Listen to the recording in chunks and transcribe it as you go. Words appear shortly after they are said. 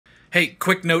Hey,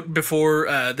 quick note before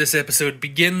this episode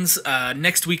begins.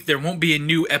 Next week there won't be a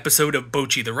new episode of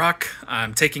Bocchi The Rock.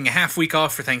 I'm taking a half week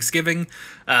off for Thanksgiving.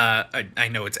 I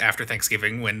know it's after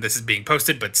Thanksgiving when this is being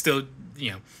posted, but still,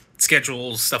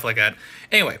 schedules, stuff like that.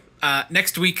 Anyway,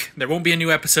 next week there won't be a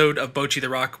new episode of Bocchi The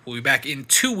Rock. We'll be back in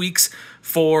 2 weeks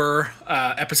for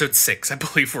episode 6, I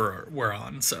believe we're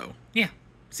on. So, yeah,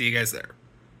 see you guys there.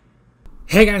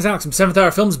 Hey guys, Alex from 7th Hour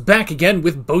Films back again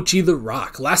with Bocchi The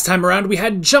Rock. Last time around we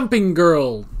had Jumping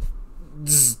Girl.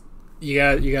 You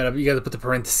gotta put the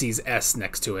parentheses S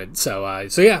next to it. So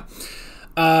yeah.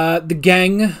 The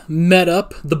gang met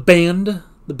up, the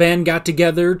band got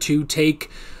together to take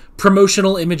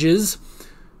promotional images,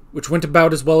 which went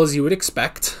about as well as you would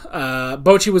expect.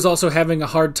 Bocchi was also having a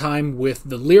hard time with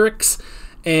the lyrics,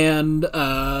 and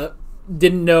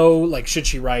didn't know, should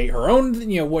she write her own,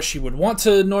 what she would want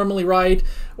to normally write,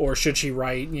 or should she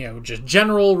write, just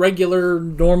general, regular,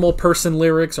 normal person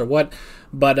lyrics, or what.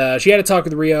 But she had to talk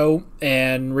with Rio,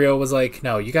 and Rio was like,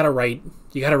 no, you gotta write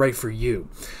for you.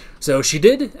 So she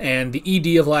did, and the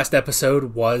ED of last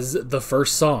episode was the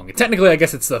first song. Technically, I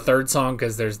guess it's the third song,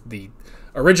 because there's the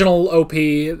original OP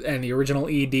and the original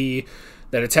ED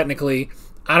that are technically...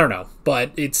 I don't know,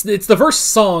 but it's the first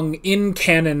song in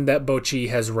canon that Bocchi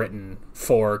has written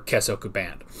for Kessoku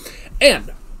Band.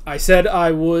 And I said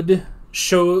I would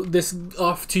show this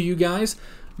off to you guys,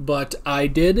 but I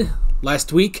did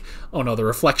last week. Oh no, the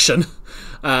reflection.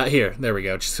 Here, there we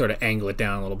go. Just sort of angle it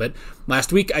down a little bit.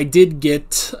 Last week I did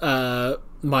get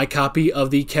my copy of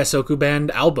the Kessoku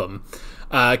Band album.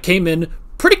 Came in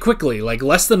pretty quickly,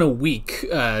 less than a week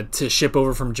to ship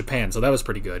over from Japan, so that was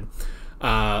pretty good.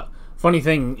 Funny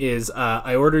thing is,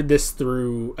 I ordered this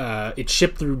through, it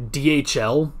shipped through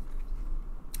DHL.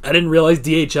 I didn't realize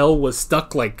DHL was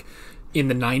stuck, in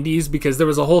the 90s, because there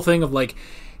was a whole thing of,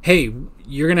 hey,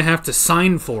 you're going to have to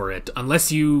sign for it,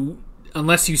 unless you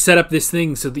set up this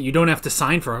thing so that you don't have to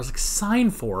sign for it. I was like, sign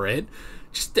for it?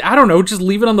 I don't know, just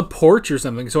leave it on the porch or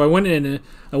something. So I went in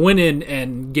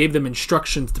and gave them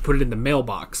instructions to put it in the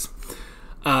mailbox.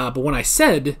 But when I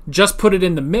said, just put it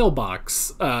in the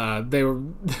mailbox, a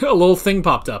little thing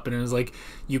popped up, and it was like,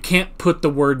 you can't put the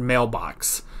word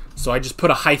mailbox. So I just put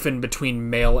a hyphen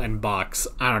between mail and box.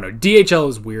 I don't know. DHL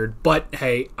is weird, but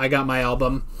hey, I got my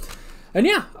album. And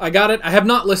yeah, I got it. I have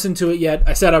not listened to it yet.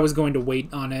 I said I was going to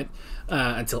wait on it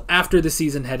until after the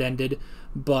season had ended.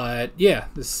 But yeah,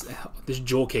 this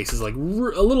jewel case is a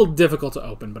little difficult to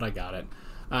open, but I got it.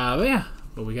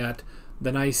 But we got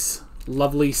the nice,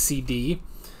 lovely CD.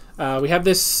 We have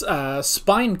this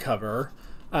spine cover.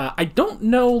 I don't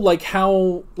know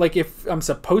how if I'm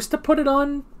supposed to put it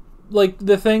on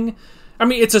the thing. I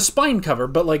mean, it's a spine cover,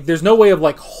 but there's no way of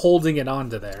holding it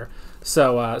onto there.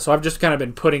 So I've just kind of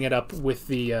been putting it up with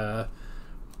the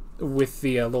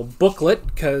little booklet,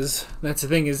 because that's the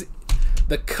thing, is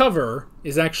the cover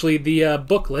is actually the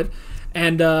booklet.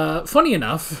 And funny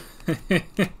enough,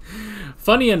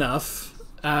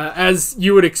 as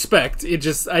you would expect,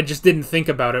 I just didn't think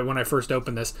about it when I first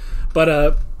opened this.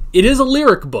 But it is a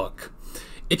lyric book.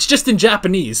 It's just in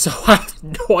Japanese, so I have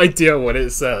no idea what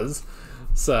it says.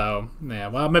 So, yeah,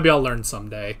 well, maybe I'll learn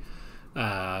someday.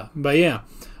 But yeah.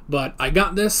 But I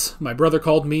got this. My brother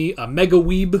called me a mega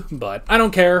weeb, but I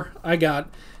don't care. I got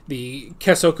the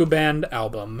Kessoku Band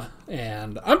album,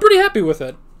 and I'm pretty happy with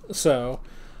it. So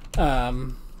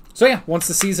yeah, once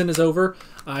the season is over,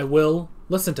 I will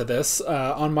listen to this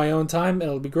on my own time.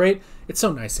 It'll be great. It's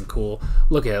so nice and cool.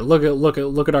 Look at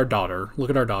our daughter. Look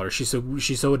at our daughter.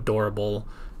 She's so adorable.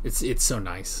 It's so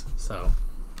nice. So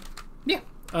yeah.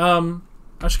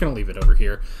 I'm just gonna leave it over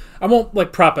here. I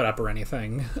won't prop it up or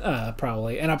anything.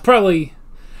 Probably, and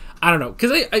I don't know,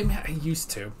 because I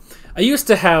used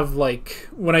to have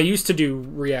when I used to do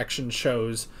reaction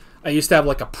shows, I used to have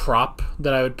a prop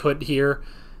that I would put here.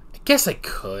 I guess I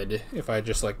could if I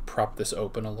just prop this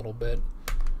open a little bit.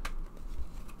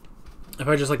 If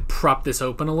I just prop this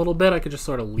open a little bit, I could just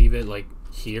sort of leave it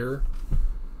here.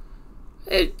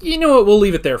 You know what? We'll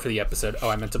leave it there for the episode. Oh,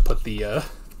 I meant to put the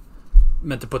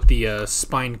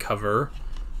spine cover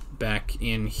back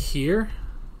in here.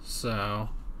 So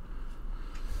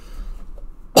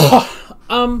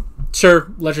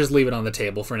sure, let's just leave it on the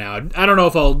table for now. I don't know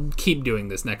if I'll keep doing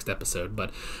this next episode,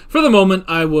 but for the moment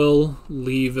I will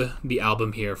leave the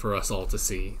album here for us all to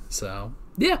see. So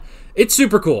yeah, it's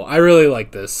super cool. I really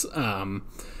like this.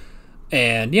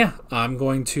 And yeah, I'm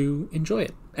going to enjoy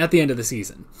it at the end of the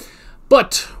season.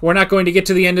 But we're not going to get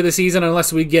to the end of the season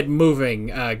unless we get moving.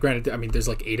 Granted, I mean, there's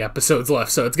 8 episodes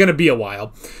left, so it's going to be a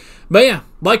while. But yeah,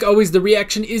 like always, the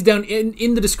reaction is down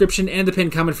in the description and the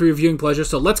pinned comment for your viewing pleasure.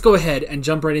 So let's go ahead and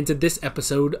jump right into this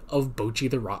episode of Bocchi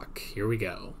The Rock. Here we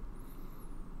go.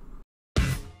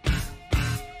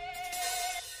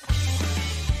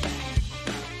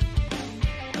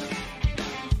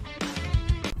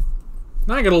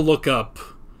 Now I gotta look up.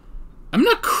 I'm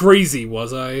not crazy,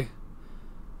 was I?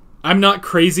 I'm not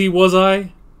crazy, was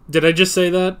I? Did I just say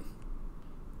that?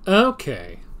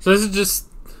 Okay. So this is just...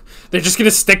 They're just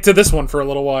gonna stick to this one for a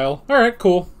little while. Alright,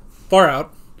 cool. Far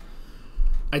out.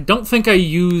 I don't think I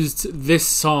used this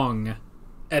song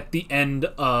at the end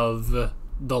of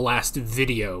the last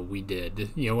video we did.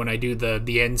 You know, when I do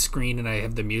the end screen and I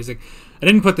have the music. I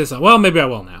didn't put this on. Well, maybe I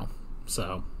will now.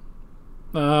 So...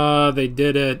 they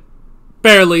did it.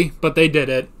 Barely, but they did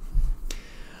it.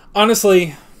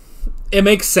 Honestly, it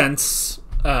makes sense.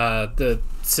 The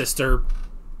sister,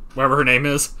 whatever her name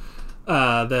is,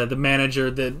 the manager,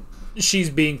 that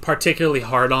she's being particularly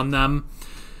hard on them.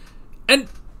 And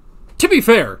to be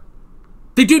fair,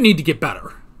 they do need to get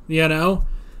better, you know?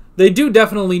 They do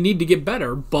definitely need to get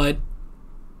better, but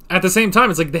at the same time,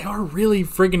 it's like they are really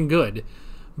friggin' good.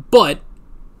 But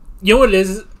you know what it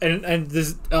is? And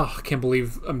this... Oh, I can't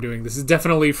believe I'm doing this. It's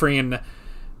definitely friggin'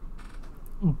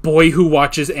 boy who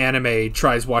watches anime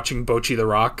tries watching Bocchi The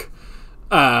Rock.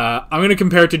 I'm going to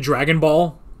compare it to Dragon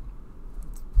Ball.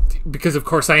 Because of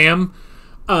course I am.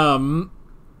 I'm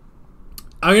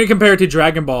going to compare it to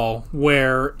Dragon Ball,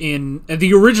 where in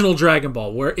the original Dragon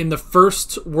Ball, where in the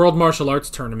first World Martial Arts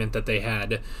tournament that they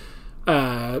had,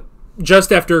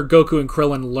 just after Goku and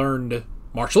Krillin learned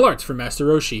martial arts from Master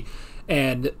Roshi,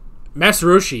 and Master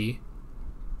Roshi,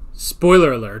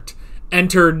 spoiler alert,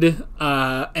 entered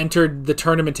the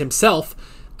tournament himself,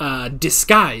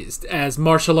 disguised as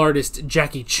martial artist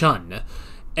Jackie Chun,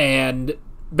 and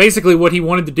basically what he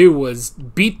wanted to do was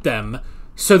beat them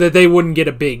so that they wouldn't get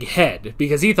a big head,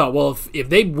 because he thought, well, if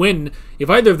they win, if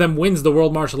either of them wins the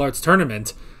World Martial Arts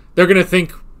tournament, they're gonna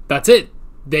think that's it.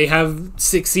 They have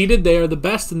succeeded, they are the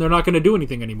best, and they're not going to do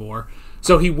anything anymore.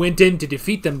 So he went in to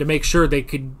defeat them to make sure they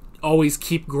could always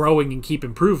keep growing and keep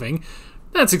improving.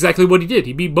 That's exactly what he did.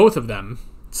 He beat both of them.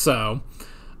 So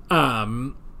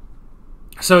yeah,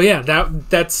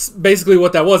 that's basically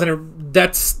what that was, and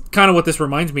that's kind of what this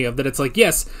reminds me of. That it's like,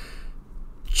 yes,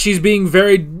 she's being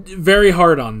very, very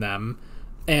hard on them,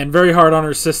 and very hard on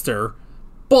her sister,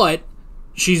 but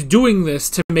she's doing this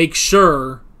to make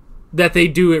sure that they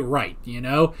do it right, you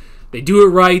know? They do it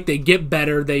right, they get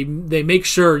better, they make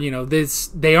sure, you know,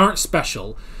 they aren't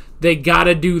special. They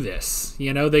gotta do this,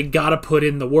 you know? They gotta put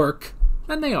in the work,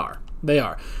 and they are. They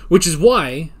are. Which is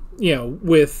why, you know,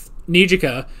 with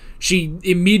Nijika, she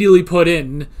immediately put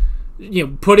in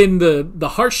the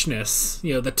harshness,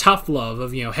 you know, the tough love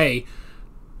of, you know, hey,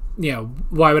 you know,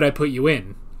 why would I put you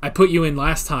in? I put you in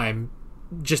last time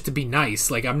just to be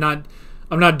nice. Like, I'm not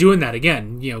doing that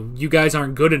again. You know, you guys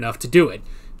aren't good enough to do it.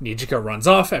 Nijika runs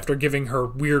off after giving her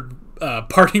weird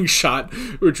parting shot,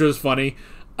 which was funny.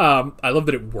 I love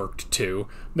that it worked, too.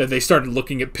 That they started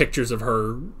looking at pictures of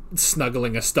her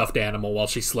snuggling a stuffed animal while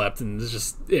she slept, and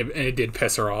it did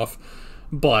piss her off.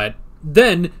 But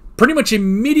then, pretty much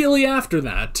immediately after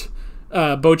that,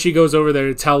 Bocchi goes over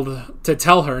there to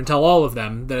tell her and tell all of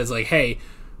them that it's like, hey,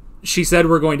 she said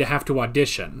we're going to have to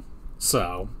audition.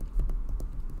 So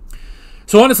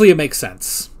honestly, it makes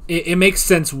sense. It makes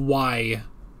sense why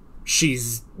she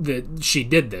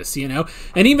did this, you know?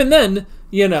 And even then,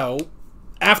 you know,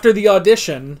 after the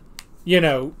audition, you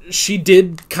know, she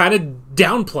did kind of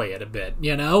downplay it a bit,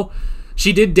 you know?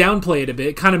 She did downplay it a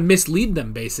bit, kind of mislead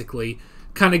them, basically.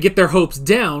 Kind of get their hopes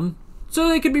down so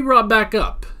they could be brought back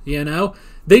up, you know?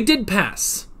 They did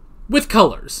pass. With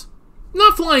colors.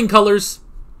 Not flying colors,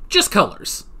 just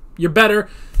colors. You're better.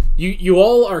 You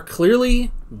all are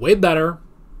clearly way better.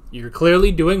 You're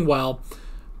clearly doing well.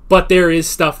 But there is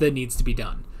stuff that needs to be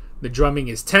done. The drumming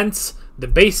is tense. The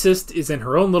bassist is in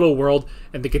her own little world.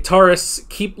 And the guitarists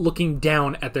keep looking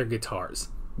down at their guitars.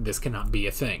 This cannot be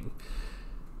a thing.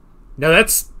 Now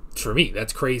that's, for me,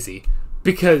 that's crazy.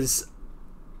 Because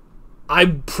I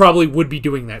probably would be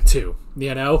doing that too.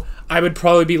 You know? I would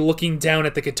probably be looking down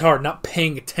at the guitar, not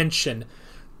paying attention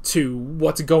to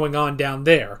what's going on down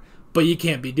there. But you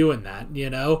can't be doing that, you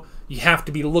know? You have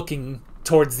to be looking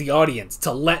towards the audience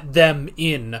to let them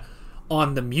in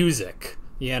on the music,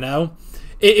 you know?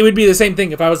 It would be the same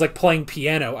thing if I was like playing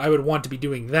piano. I would want to be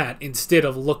doing that instead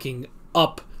of looking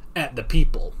up at the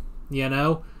people, you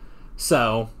know?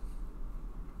 So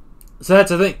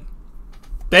that's the thing.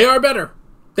 They are better.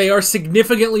 They are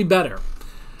significantly better.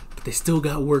 But they still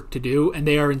got work to do, and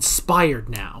they are inspired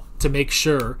now to make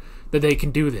sure that they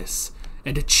can do this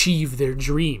and achieve their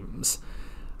dreams.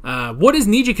 What is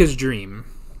Nijika's dream?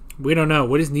 We don't know.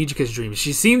 What is Nijika's dream?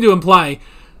 She seemed to imply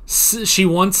she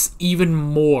wants even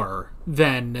more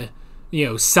than, you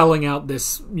know, selling out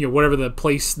this, you know, whatever the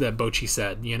place that Bocchi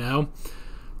said, you know?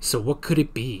 So what could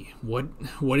it be?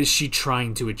 What is she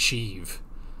trying to achieve?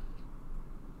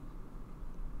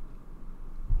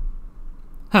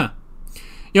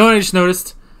 You know what I just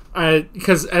noticed?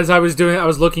 Because as I was doing it, I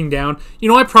was looking down. You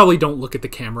know, I probably don't look at the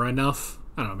camera enough.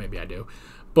 I don't know, maybe I do.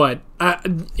 But,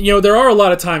 you know, there are a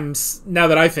lot of times, now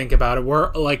that I think about it,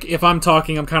 where, like, if I'm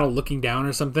talking, I'm kind of looking down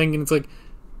or something, and it's like,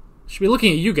 I should be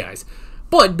looking at you guys.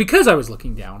 But because I was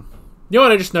looking down, you know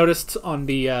what I just noticed on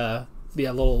the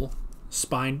little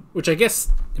spine? Which I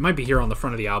guess it might be here on the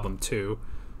front of the album, too.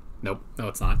 Nope, no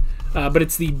it's not. But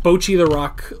it's the Bocchi The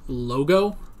Rock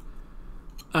logo.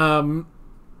 Oh,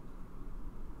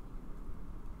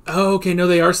 okay, no,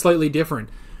 they are slightly different.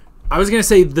 I was going to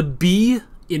say the B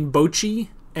in Bocchi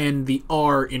and the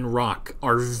R in Rock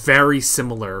are very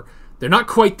similar. They're not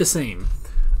quite the same.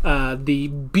 The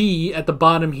B at the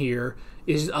bottom here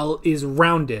is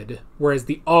rounded, whereas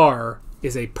the R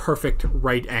is a perfect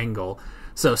right angle.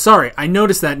 So, sorry, I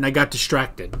noticed that and I got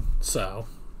distracted. So,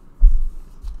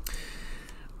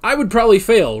 I would probably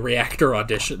fail reactor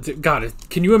auditions. God,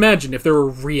 can you imagine if there were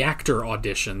reactor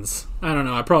auditions? I don't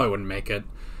know, I probably wouldn't make it.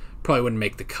 Probably wouldn't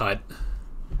make the cut.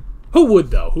 Who would,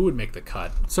 though? Who would make the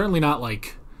cut? Certainly not,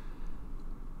 like,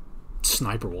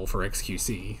 Sniper Wolf or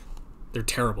XQC. They're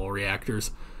terrible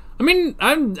reactors. I mean,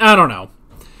 I don't know.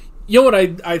 You know what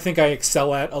I think I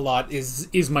excel at a lot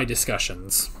is my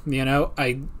discussions. You know,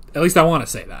 at least I want to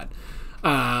say that.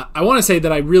 I want to say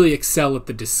that I really excel at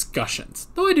the discussions.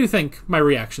 Though I do think my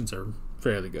reactions are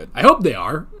fairly good. I hope they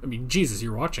are. I mean, Jesus,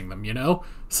 you're watching them, you know?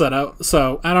 So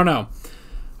I don't know.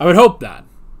 I would hope that,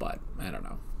 but I don't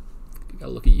know. You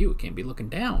gotta look at you. It can't be looking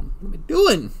down. What am I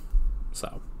doing?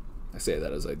 So I say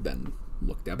that as I then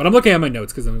look down. But I'm looking at my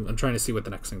notes because I'm trying to see what the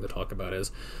next thing to talk about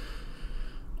is.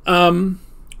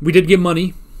 We did get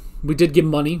money. We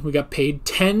got paid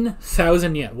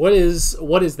 10,000 yen. What is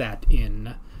that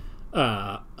in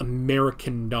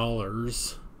American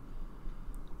dollars?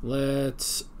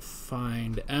 Let's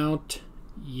find out.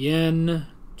 Yen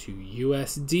to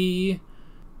USD.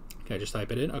 Can I just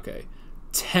type it in? Okay.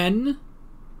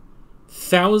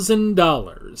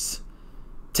 $10,000.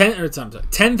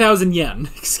 10,000 yen.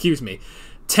 Excuse me.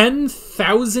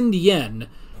 10,000 yen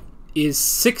is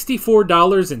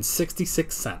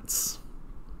 $64.66.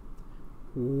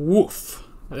 Woof.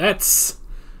 That's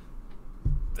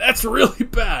really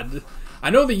bad. I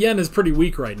know the yen is pretty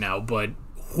weak right now, but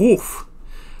woof.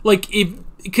 Like,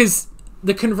 because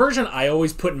the conversion I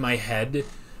always put in my head,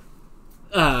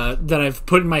 that I've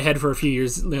put in my head for a few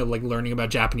years, you know, like learning about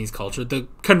Japanese culture, the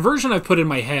conversion I've put in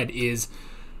my head is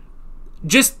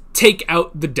just take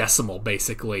out the decimal,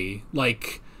 basically.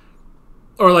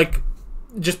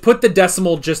 Just put the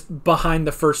decimal just behind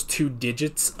the first two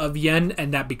digits of yen,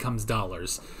 and that becomes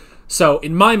dollars. So,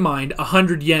 in my mind,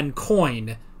 100 yen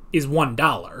coin is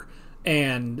 $1.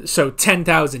 And so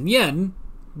 10,000 yen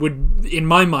would, in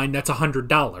my mind, that's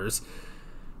 $100.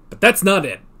 But that's not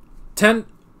it. There's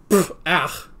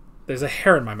a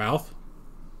hair in my mouth.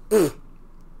 Ugh.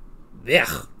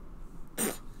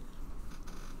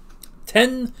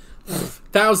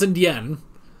 10,000 yen.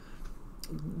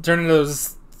 Turn into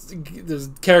those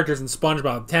characters in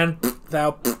SpongeBob.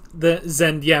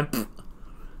 10,000 yen.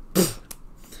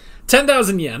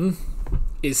 10,000 yen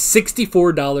is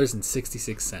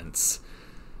 $64.66.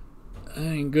 That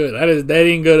ain't good. That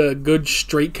ain't a good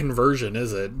straight conversion,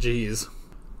 is it? Jeez.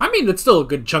 I mean, it's still a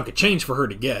good chunk of change for her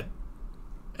to get.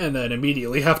 And then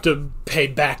immediately have to pay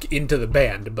back into the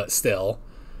band, but still.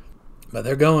 But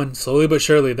they're going. Slowly but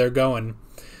surely, they're going.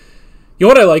 You know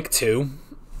what I like, too?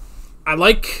 I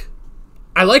like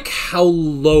how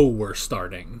low we're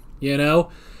starting, you know?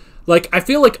 Like, I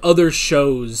feel like other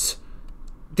shows,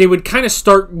 they would kind of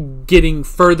start getting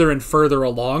further and further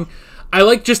along. I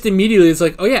like just immediately, it's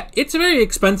like, oh yeah, it's very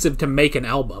expensive to make an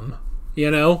album, you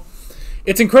know?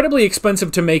 It's incredibly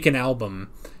expensive to make an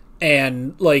album,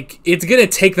 and, like, it's gonna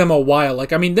take them a while.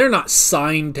 Like, I mean, they're not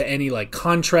signed to any, like,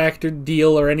 contract or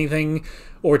deal or anything,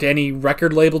 or to any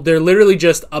record label. They're literally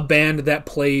just a band that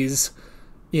plays,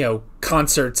 you know,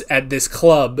 concerts at this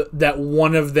club that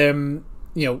one of them,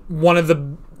 you know, one of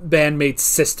the bandmates'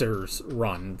 sisters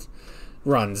runs,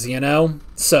 you know?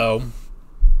 So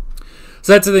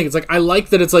that's the thing. It's like, I like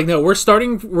that it's like, no, we're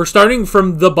starting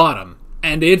from the bottom,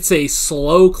 and it's a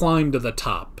slow climb to the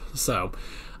top. So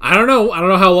I don't know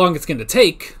how long it's going to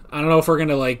take. I don't know if we're going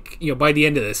to, like, you know, by the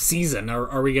end of the season,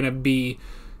 are we going to be,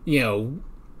 you know,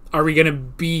 are we going to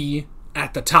be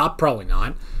at the top? Probably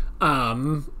not.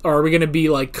 Or are we going to be,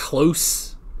 like,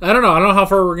 close? I don't know. I don't know how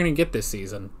far we're going to get this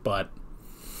season, but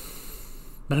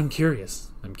I'm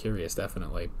curious.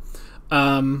 Definitely.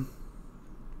 Yeah.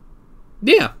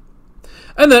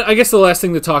 And then I guess the last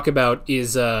thing to talk about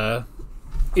is the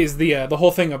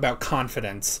whole thing about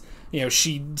confidence. You know,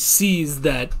 she sees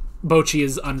that Bocchi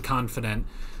is unconfident,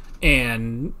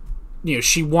 and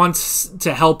she wants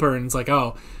to help her, and it's like,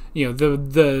 oh,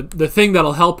 the thing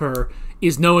that'll help her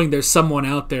is knowing there's someone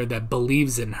out there that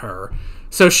believes in her.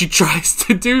 So she tries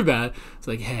to do that. It's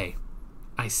like, hey,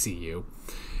 I see you.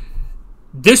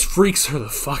 This freaks her the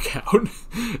fuck out.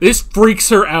 This freaks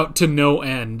her out to no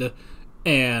end.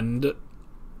 And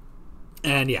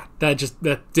yeah,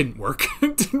 that didn't work.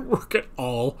 It didn't work at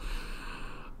all.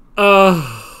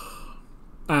 I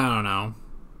don't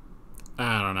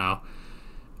know.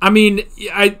 I mean,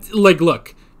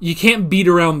 look, you can't beat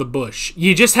around the bush.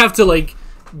 You just have to,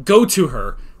 go to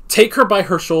her, take her by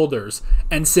her shoulders,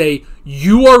 and say,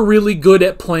 you are really good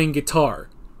at playing guitar.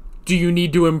 Do you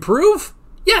need to improve?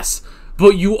 Yes,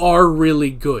 but you are really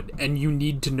good, and you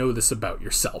need to know this about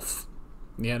yourself.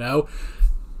 Even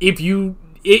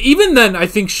then, I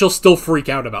think she'll still freak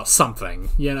out about something,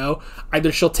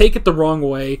 Either she'll take it the wrong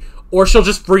way, or she'll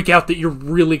just freak out that you're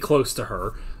really close to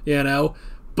her,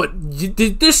 But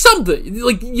there's something,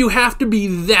 you have to be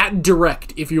that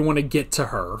direct if you want to get to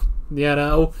her,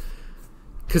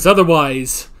 Because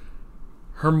otherwise,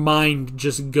 her mind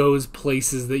just goes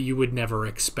places that you would never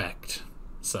expect.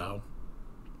 So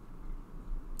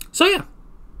yeah.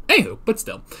 Anywho, but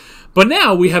still. But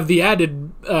now we have the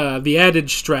added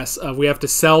stress of we have to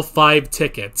sell 5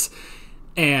 tickets.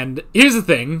 And here's the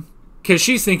thing, because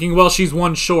she's thinking, well, she's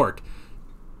one short.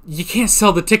 You can't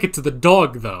sell the ticket to the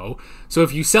dog, though. So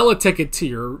if you sell a ticket to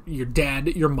your dad,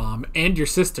 your mom, and your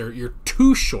sister, you're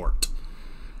 2 short.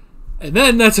 And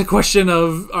then that's a question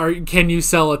of, can you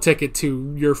sell a ticket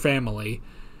to your family?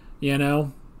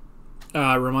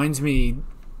 Reminds me,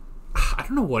 I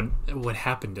don't know what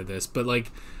happened to this, but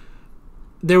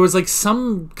there was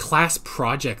some class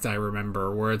project I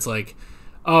remember where it's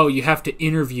oh, you have to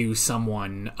interview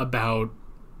someone about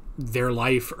their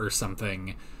life or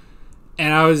something.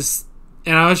 And I was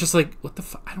just like, what the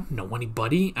fuck? I don't know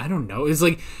anybody. I don't know. It's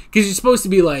because you're supposed to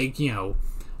be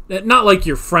not like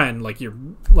your friend, you're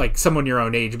someone your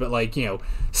own age, but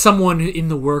someone in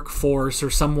the workforce or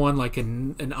someone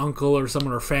an uncle or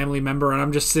someone or family member. And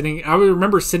I'm just I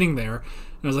remember sitting there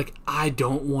and I was like, I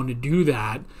don't want to do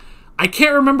that. I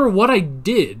can't remember what I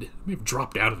did. I may have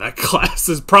dropped out of that class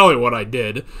is probably what I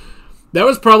did. That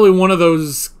was probably one of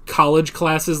those college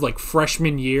classes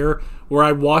freshman year where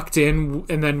I walked in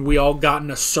and then we all got in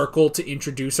a circle to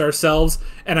introduce ourselves,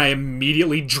 and I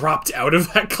immediately dropped out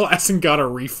of that class and got a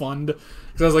refund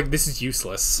because I was like, this is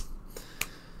useless.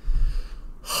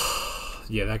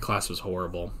 Yeah, that class was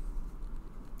horrible.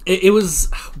 It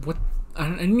was what I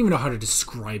didn't even know how to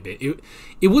describe it.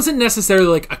 It wasn't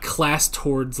necessarily a class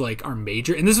towards our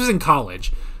major, and this was in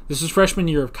college. This was freshman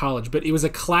year of college, but it was a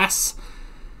class.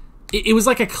 It was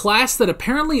a class that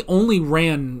apparently only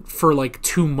ran for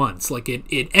 2 months.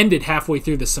 It ended halfway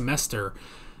through the semester,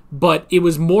 but it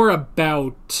was more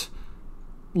about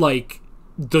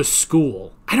the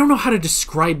school. I don't know how to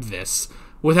describe this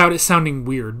without it sounding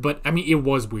weird, but I mean it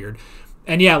was weird.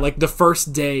 And yeah, the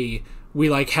first day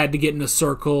we had to get in a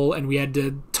circle and we had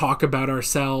to talk about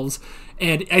ourselves.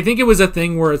 And I think it was a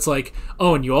thing where it's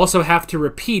oh, and you also have to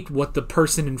repeat what the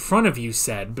person in front of you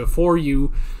said before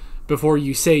you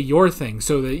say your thing,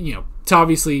 so that to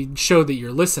obviously show that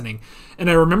you're listening. And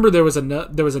I remember there was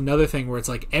another thing where it's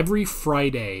every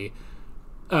Friday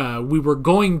we were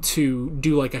going to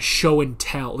do a show and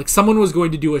tell. Someone was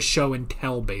going to do a show and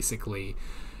tell basically.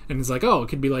 And it's oh, it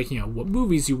could be what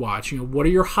movies you watch, what are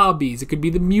your hobbies? It could be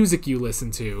the music you listen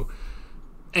to.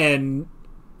 And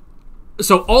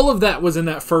so all of that was in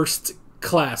that first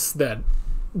class that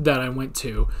I went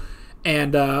to.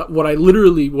 And what I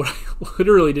literally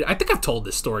did, I think I've told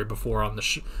this story before on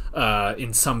the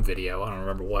in some video, I don't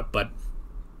remember what, but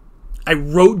I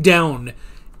wrote down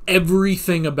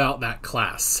everything about that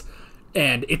class,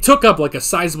 and it took up a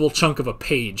sizable chunk of a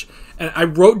page, and I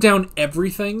wrote down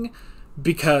everything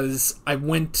because I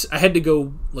had to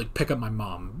go pick up my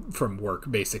mom from work.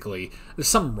 Basically, there's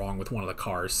something wrong with one of the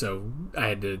cars, so I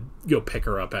had to go pick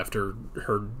her up after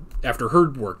her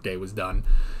work day was done.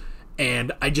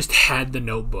 And I just had the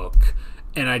notebook,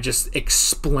 and I just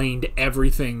explained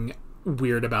everything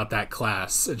weird about that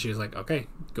class. And she was like, okay,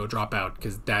 go drop out,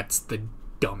 because that's the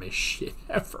dumbest shit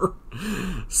ever.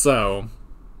 So,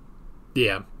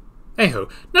 yeah.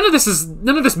 Anywho, none of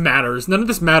this matters. None of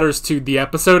this matters to the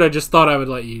episode. I just thought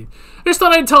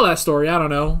I'd tell that story. I don't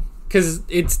know, because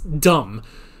it's dumb.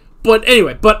 But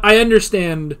anyway, but I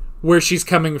understand where she's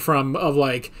coming from of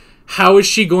how is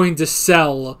she going to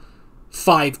sell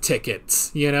 5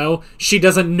 tickets, She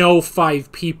doesn't know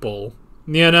 5 people,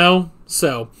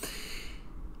 So,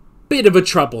 bit of a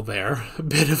trouble there.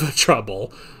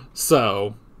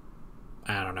 So,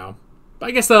 I don't know.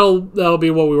 I guess that'll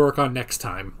be what we work on next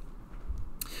time.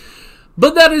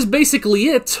 But that is basically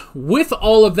it. With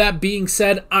all of that being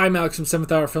said, I'm Alex from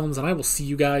 7th Hour Films, and I will see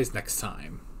you guys next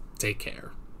time. Take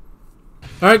care.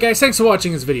 Alright guys, thanks for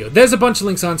watching this video. There's a bunch of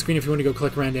links on screen if you want to go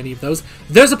click around any of those.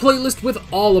 There's a playlist with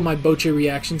all of my Bocchi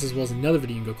reactions, as well as another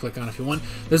video you can go click on if you want.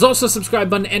 There's also a subscribe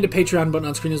button and a Patreon button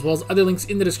on screen, as well as other links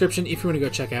in the description if you want to go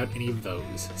check out any of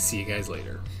those. See you guys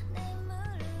later.